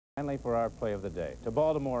Finally, for our play of the day, to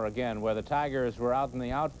Baltimore again, where the Tigers were out in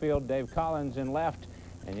the outfield. Dave Collins in left,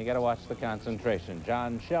 and you got to watch the concentration.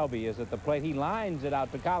 John Shelby is at the plate. He lines it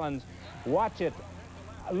out to Collins. Watch it.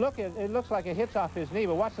 Look, it looks like it hits off his knee,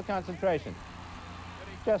 but watch the concentration.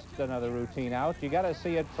 Just another routine out. You got to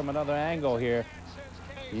see it from another angle here.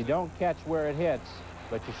 You don't catch where it hits,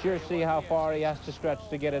 but you sure see how far he has to stretch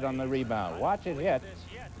to get it on the rebound. Watch it hit,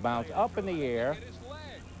 bounce up in the air,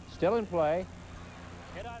 still in play.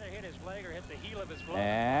 It either hit his leg or hit the heel of his glove.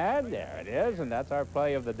 And there it is, and that's our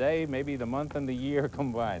play of the day, maybe the month and the year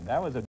combined. That was a